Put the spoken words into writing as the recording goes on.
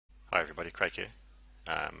Hi everybody, Craig here.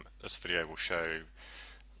 This video will show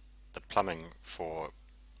the plumbing for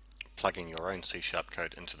plugging your own C#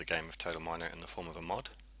 code into the game of TotalMiner in the form of a mod.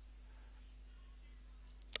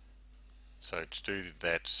 So to do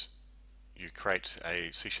that, you create a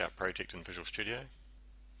C# project in Visual Studio,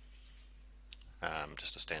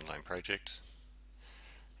 just a standalone project.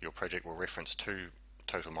 Your project will reference two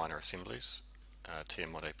TotalMiner assemblies,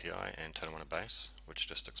 TMod API and TotalMiner base, which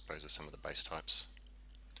just exposes some of the base types.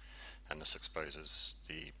 And this exposes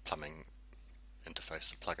the plumbing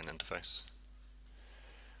interface, the plugin interface.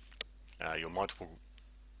 Your mod will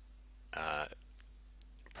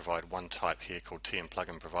provide one type here called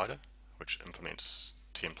TMPluginProvider, which implements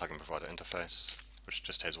TMPluginProvider interface, which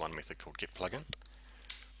just has one method called getPlugin.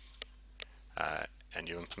 And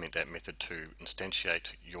you implement that method to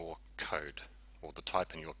instantiate your code, or the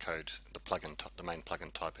type in your code, the main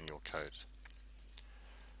plugin type in your code.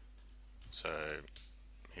 So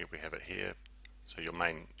here we have it here. So your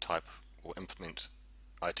main type will implement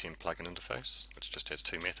ITM plugin interface, which just has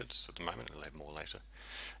two methods at the moment. It'll have more later.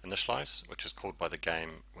 Initialize, which is called by the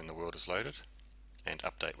game when the world is loaded, and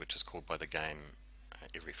update, which is called by the game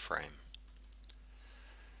every frame.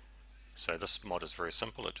 So this mod is very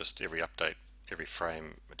simple. It just every update, every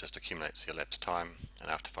frame, it just accumulates the elapsed time, and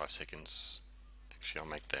after 5 seconds, actually I'll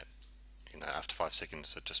make that, after 5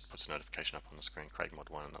 seconds it just puts a notification up on the screen, Craig mod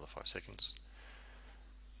 1, another 5 seconds.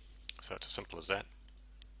 So it's as simple as that.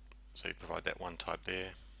 So you provide that one type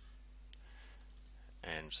there,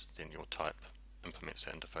 and then your type implements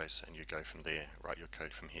that interface, and you go from there, write your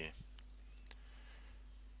code from here.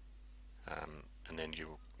 And then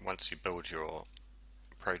once you build your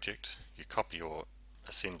project, you copy your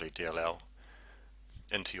assembly DLL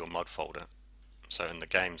into your mod folder. So in the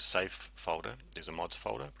game's save folder, there's a mods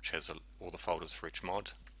folder which has all the folders for each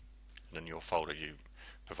mod, and in your folder you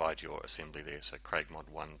provide your assembly there, so Craig mod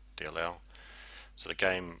 1 DLL. So the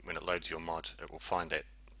game, when it loads your mod, it will find that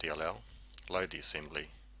DLL, load the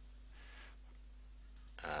assembly,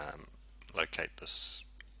 locate this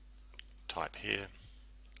type here,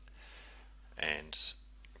 and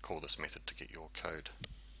call this method to get your code.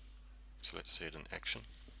 So let's see it in action.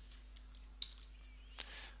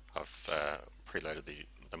 I've preloaded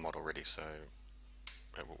the mod already, so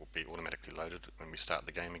it will be automatically loaded when we start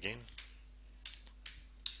the game again.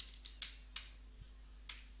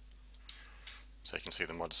 So you can see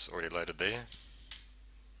the mod's already loaded there.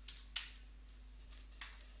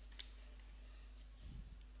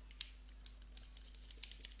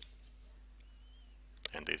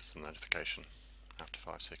 And there's the notification after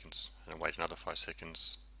 5 seconds. And then wait another 5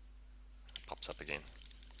 seconds, it pops up again.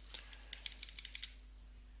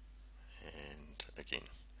 And again.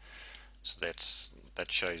 So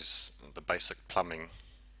that shows the basic plumbing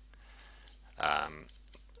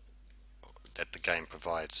that the game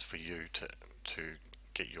provides for you to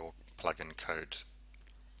get your plugin code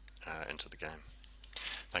into the game.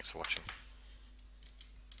 Thanks for watching.